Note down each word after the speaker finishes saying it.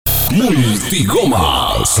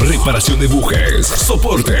Multigomas. Reparación de bujes,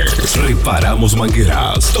 soportes. Reparamos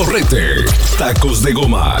mangueras, torrete, tacos de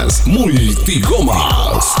gomas.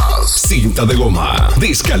 Multigomas. Cinta de goma,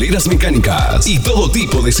 de escaleras mecánicas y todo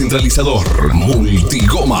tipo de centralizador.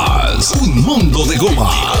 Multigomas. Un mundo de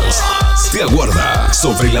gomas. Te aguarda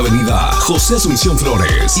sobre la avenida José Asunción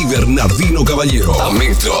Flores y Bernardino Caballero, a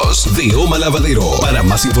metros de Oma Lavadero. Para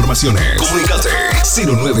más informaciones, comunícate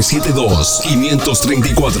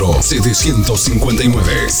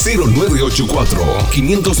 0972-534-759,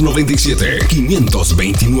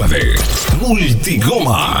 0984-597-529.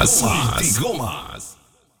 Multigomas.